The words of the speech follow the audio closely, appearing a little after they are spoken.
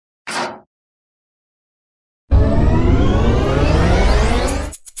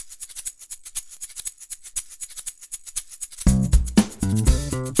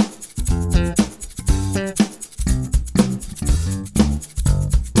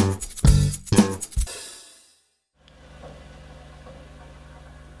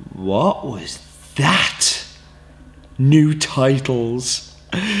What was that? New titles.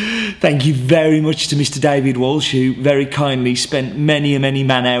 Thank you very much to Mr. David Walsh, who very kindly spent many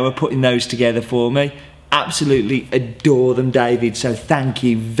man hour putting those together for me. Absolutely adore them, David, so thank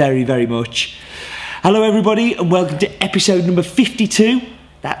you very much. Hello everybody and welcome to episode number 52.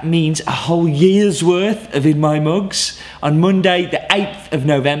 That means a whole year's worth of In My Mugs on Monday the 8th of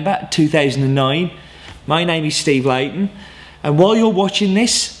November 2009. My name is Steve Layton, and while you're watching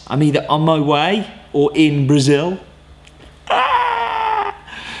this, I'm either on my way or in Brazil.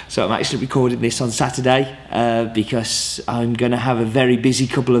 So I'm actually recording this on Saturday because I'm going to have a very busy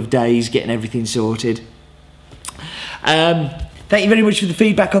couple of days getting everything sorted. Thank you very much for the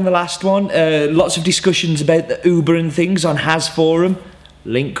feedback on the last one. Lots of discussions about the Uber and things on Has Forum.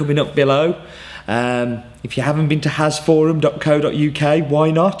 Link coming up below. If you haven't been to hasforum.co.uk,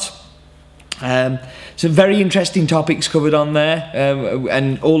 why not? Some very interesting topics covered on there,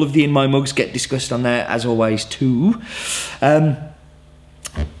 and all of the In My Mugs get discussed on there as always too. I'm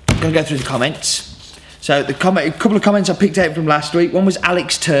going to go through the comments. So a couple of comments I picked out from last week. One was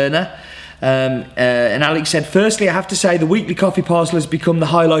Alex Turner. And Alex said, firstly, I have to say the weekly coffee parcel has become the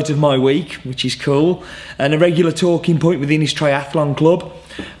highlight of my week, which is cool, and a regular talking point within his triathlon club.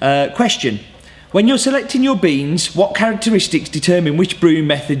 Question: when you're selecting your beans, what characteristics determine which brewing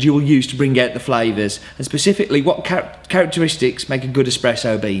method you will use to bring out the flavours? And specifically, what characteristics make a good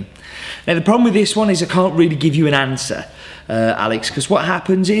espresso bean? Now, the problem with this one is I can't really give you an answer, Alex, because what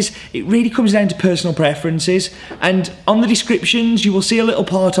happens is it really comes down to personal preferences. And on the descriptions, you will see a little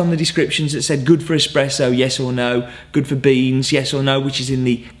part on the descriptions that said good for espresso, yes or no, good for beans, yes or no, which is in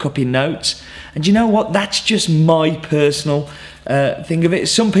the cupping notes. And you know what? That's just my personal thing of it.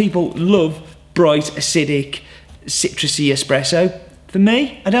 Some people love bright, acidic, citrusy espresso. For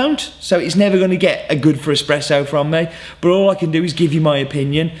me, I don't. So it's never going to get a good for espresso from me. But all I can do is give you my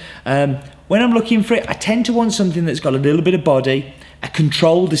opinion. When I'm looking for it, I tend to want something that's got a little bit of body, a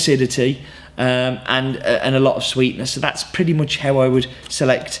controlled acidity, and a lot of sweetness. So that's pretty much how I would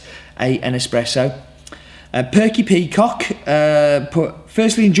select an espresso. Perky Peacock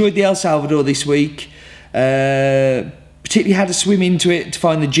firstly enjoyed the El Salvador this week. Particularly had to swim into it to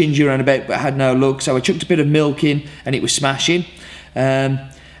find the ginger roundabout, but had no luck. So I chucked a bit of milk in and it was smashing. And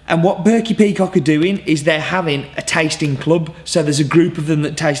what Berkey Peacock are doing is they're having a tasting club. So there's a group of them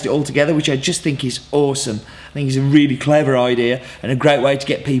that taste it all together, which I just think is awesome. I think it's a really clever idea and a great way to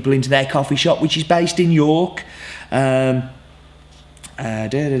get people into their coffee shop, which is based in York. Could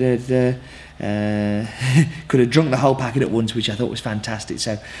have drunk the whole packet at once, which I thought was fantastic.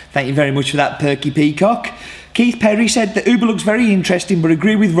 So thank you very much for that, Perky Peacock. Keith Perry said that Uber looks very interesting, but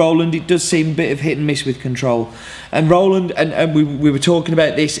agree with Roland, it does seem a bit of hit and miss with control. And Roland, and we were talking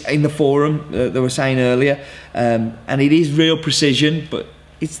about this in the forum, they were saying earlier, and it is real precision, but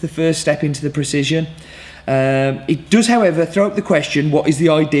it's the first step into the precision. It does, however, throw up the question, what is the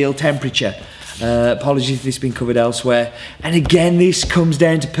ideal temperature? Apologies if this has been covered elsewhere. And again, this comes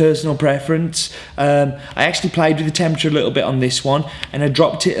down to personal preference. I actually played with the temperature a little bit on this one, and I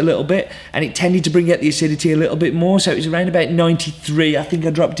dropped it a little bit, and it tended to bring out the acidity a little bit more. So it was around about 93. I think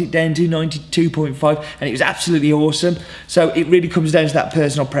I dropped it down to 92.5, and it was absolutely awesome. So it really comes down to that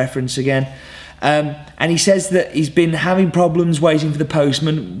personal preference again. And he says that he's been having problems waiting for the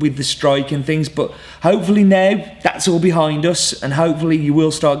postman with the strike and things, but hopefully now that's all behind us, and hopefully you will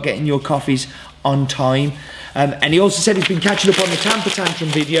start getting your coffees on time. And he also said he's been catching up on the Tamper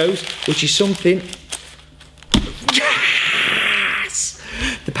Tantrum videos, which is something. Yes!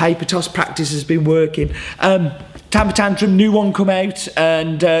 The paper toss practice has been working. Tamper Tantrum, new one come out,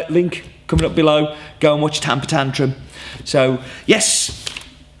 and link coming up below. Go and watch Tamper Tantrum. So yes,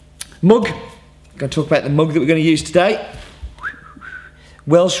 mug. Going to talk about the mug that we're going to use today.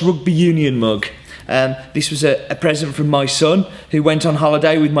 Welsh Rugby Union mug. This was a present from my son, who went on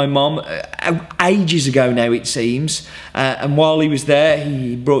holiday with my mum ages ago now, it seems. And while he was there,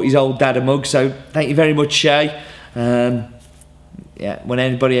 he brought his old dad a mug. So thank you very much, Shay. Yeah, when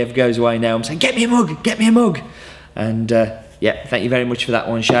anybody ever goes away now, I'm saying, get me a mug, get me a mug. And yeah, thank you very much for that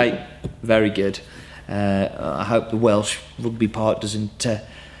one, Shay. Very good. I hope the Welsh rugby part doesn't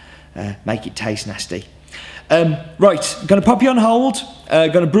make it taste nasty. Right, I'm going to pop you on hold,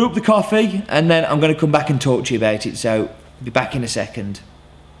 going to brew up the coffee, and then I'm going to come back and talk to you about it, so I'll be back in a second.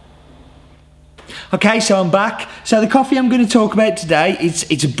 Okay, so I'm back. So the coffee I'm going to talk about today,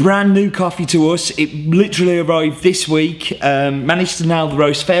 it's a brand new coffee to us. It literally arrived this week. Managed to nail the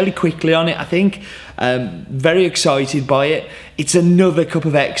roast fairly quickly on it, I think. Very excited by it. It's another cup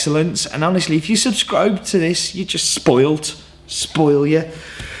of excellence, and honestly, if you subscribe to this, you're just spoil you.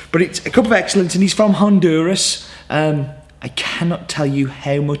 But it's a cup of excellence, and he's from Honduras. I cannot tell you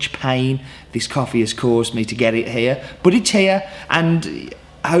how much pain this coffee has caused me to get it here, but it's here, and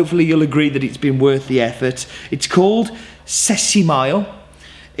hopefully you'll agree that it's been worth the effort. It's called Sesimile.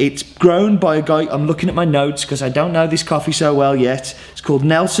 It's grown by a guy, I'm looking at my notes because I don't know this coffee so well yet. It's called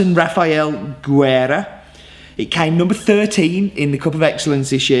Nelson Rafael Guerra. It came number 13 in the Cup of Excellence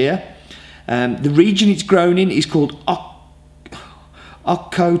this year. The region it's grown in is called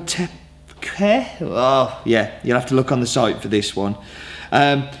Ocotepe. Oh, yeah, you'll have to look on the site for this one.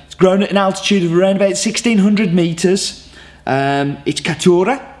 It's grown at an altitude of around about 1,600 metres. It's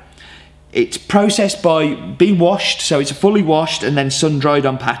Caturra. It's processed by being washed, so it's fully washed and then sun-dried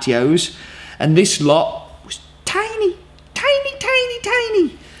on patios. And this lot was tiny, tiny, tiny,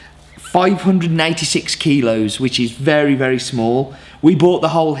 tiny. 586 kilos, which is very, very small. We bought the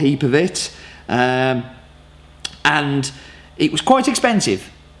whole heap of it, and it was quite expensive.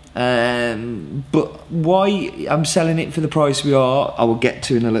 But why I'm selling it for the price we are, I will get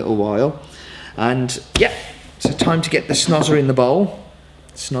to in a little while. And yeah, so time to get the snozzer in the bowl.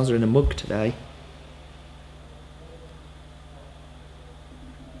 Snozzer in a mug today.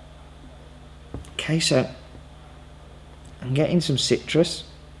 Okay, so I'm getting some citrus.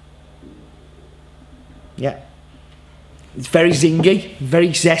 Yeah, it's very zingy, very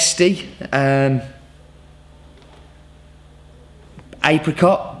zesty.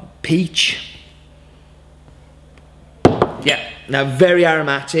 Apricot, peach. Yeah, now very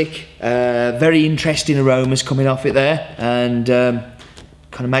aromatic, very interesting aromas coming off it there, and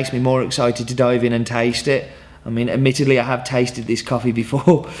kind of makes me more excited to dive in and taste it. I mean, admittedly, I have tasted this coffee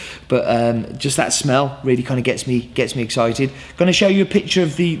before, but just that smell really kind of gets me excited. Going to show you a picture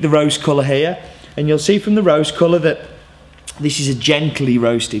of the roast colour here, and you'll see from the roast colour that this is a gently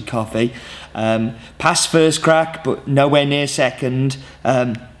roasted coffee. Past first crack, but nowhere near second.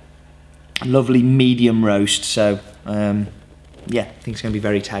 Lovely medium roast, so yeah, I think it's going to be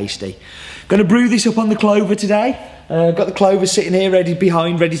very tasty. Going to brew this up on the Clover today. Got the Clover sitting here ready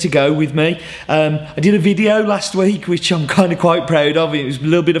to go with me. I did a video last week which I'm kind of quite proud of. It was a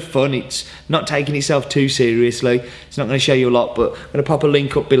little bit of fun. It's not taking itself too seriously. It's not going to show you a lot, but I'm going to pop a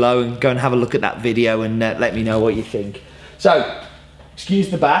link up below and go and have a look at that video and let me know what you think. So, excuse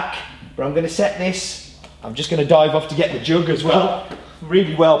the back, but I'm going to set this. I'm just going to dive off to get the jug as well.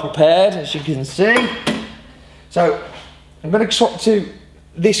 Really well prepared, as you can see. So, I'm going to swap to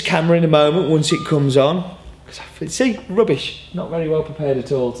this camera in a moment once it comes on. See, rubbish, not very well prepared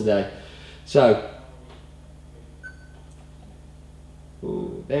at all today. So,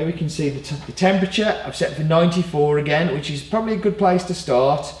 there we can see the temperature. I've set for 94 again, which is probably a good place to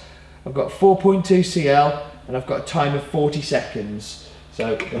start. I've got 4.2 CL and I've got a time of 40 seconds.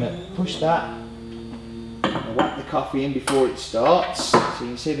 So I'm going to push that and whack the coffee in before it starts. So you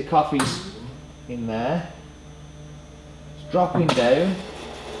can see the coffee's in there. It's dropping down.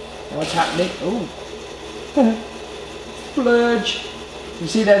 And what's happening? Oh. Splurge. You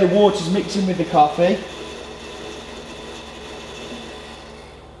see there the water's mixing with the coffee.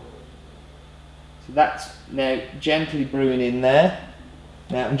 So that's now gently brewing in there.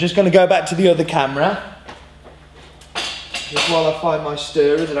 Now I'm just going to go back to the other camera. Just while I find my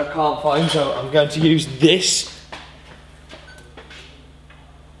stirrer that I can't find, so I'm going to use this.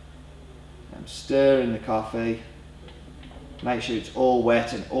 I'm stirring the coffee. Make sure it's all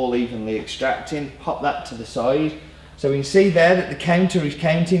wet and all evenly extracting. Pop that to the side. So we can see there that the counter is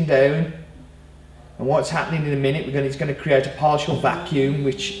counting down. And what's happening in a minute, it's going to create a partial vacuum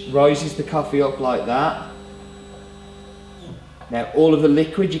which rises the coffee up like that. Now all of the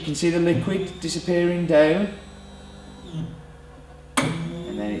liquid, you can see the liquid disappearing down.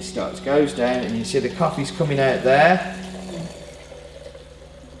 And then it goes down and you see the coffee's coming out there.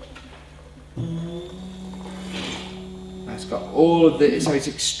 Got all of the, so it's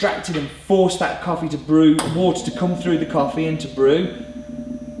extracted and forced that coffee to brew, water to come through the coffee and to brew.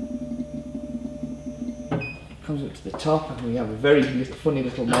 It comes up to the top and we have a very funny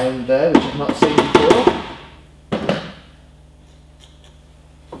little mound there which I've not seen before.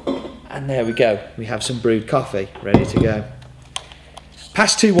 And there we go, we have some brewed coffee ready to go.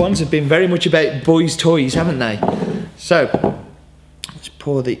 Past two ones have been very much about boys' toys, haven't they? So, let's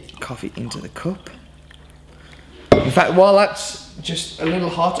pour the coffee into the cup. In fact, while that's just a little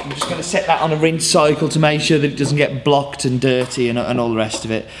hot, I'm just going to set that on a rinse cycle to make sure that it doesn't get blocked and dirty and all the rest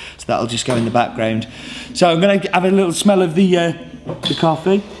of it. So that'll just go in the background. So I'm going to have a little smell of the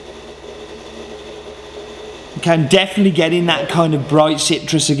coffee. You can definitely get in that kind of bright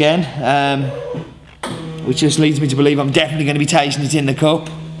citrus again, which just leads me to believe I'm definitely going to be tasting it in the cup.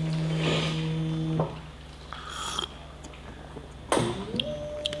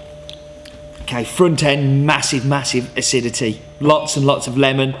 Okay, front end, massive acidity. Lots and lots of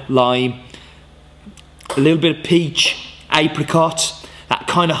lemon, lime, a little bit of peach, apricot, that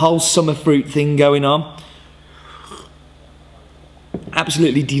kind of whole summer fruit thing going on.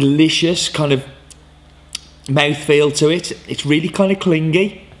 Absolutely delicious kind of mouthfeel to it. It's really kind of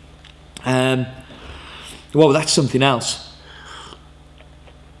clingy. Well, that's something else.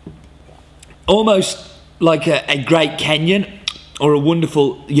 Almost like a Great Kenyan or a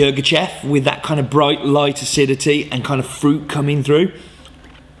wonderful Yirgacheffe with that kind of bright, light acidity and kind of fruit coming through.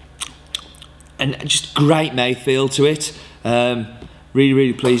 And just great mouthfeel to it.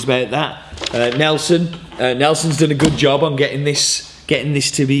 Really pleased about that. Nelson's done a good job on getting this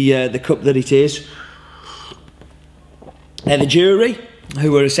to be the cup that it is. Now the jury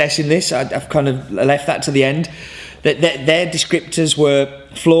who were assessing this, I've kind of left that to the end. Their descriptors were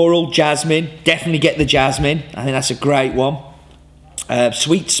floral, jasmine. Definitely get the jasmine. I think that's a great one.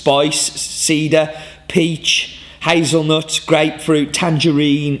 Sweet spice, cedar, peach, hazelnut, grapefruit,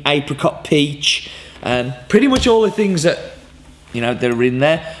 tangerine, apricot, peach. Pretty much all the things that, you know, that are in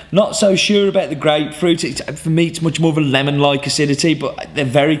there. Not so sure about the grapefruit. For me, it's much more of a lemon-like acidity, but they're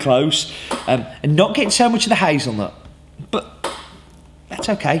very close. And not getting so much of the hazelnut. But that's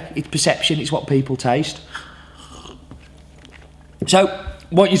okay. It's perception. It's what people taste. So,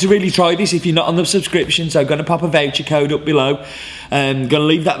 want you to really try this if you're not on the subscription. So, I'm going to pop a voucher code up below. Going to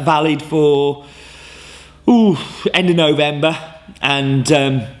leave that valid for end of November. And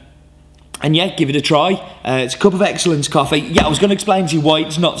yeah, give it a try. It's a Cup of Excellence coffee. Yeah, I was going to explain to you why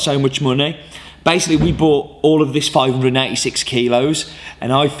it's not so much money. Basically, we bought all of this 586 kilos,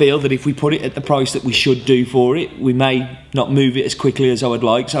 and I feel that if we put it at the price that we should do for it, we may not move it as quickly as I would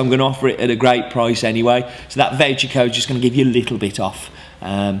like. So I'm going to offer it at a great price anyway. So that voucher code is just going to give you a little bit off.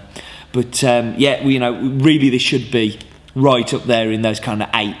 Yeah, you know, really this should be right up there in those kind of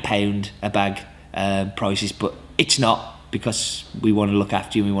 £8 a bag prices, but it's not, because we want to look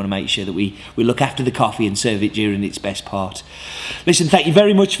after you and we want to make sure that we look after the coffee and serve it during its best part. Listen, thank you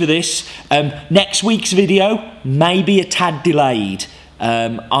very much for this. Next week's video may be a tad delayed.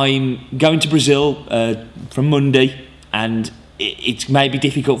 I'm going to Brazil from Monday, and it may be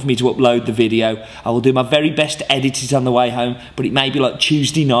difficult for me to upload the video. I will do my very best to edit it on the way home, but it may be like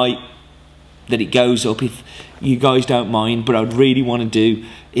Tuesday night that it goes up, if you guys don't mind. But I'd really want to do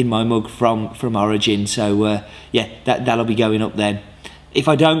In My Mug from Origin, so yeah, that'll be going up then. If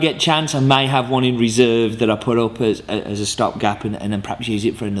I don't get a chance, I may have one in reserve that I put up as a stopgap, and then perhaps use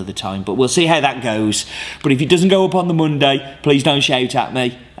it for another time, but we'll see how that goes. But if it doesn't go up on the Monday, please don't shout at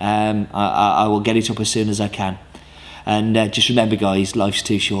me. I will get it up as soon as I can. And just remember, guys, life's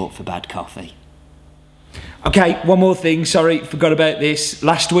too short for bad coffee. Okay, one more thing, sorry, forgot about this.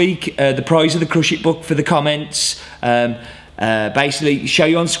 Last week, the prize of the Crush It book for the comments, basically, show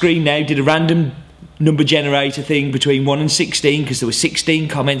you on screen now, did a random number generator thing between 1 and 16, because there were 16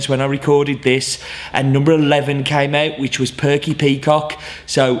 comments when I recorded this, and number 11 came out, which was Perky Peacock.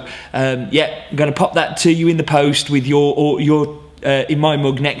 So, yeah, I'm going to pop that to you in the post with your In My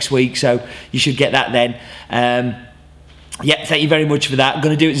Mug next week, so you should get that then. Yeah, thank you very much for that. I'm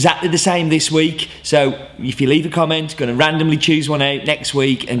going to do exactly the same this week. So if you leave a comment, going to randomly choose one out next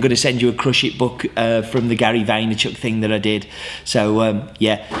week, and going to send you a Crush It book from the Gary Vaynerchuk thing that I did. So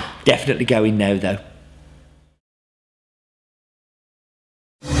yeah, definitely go in now though.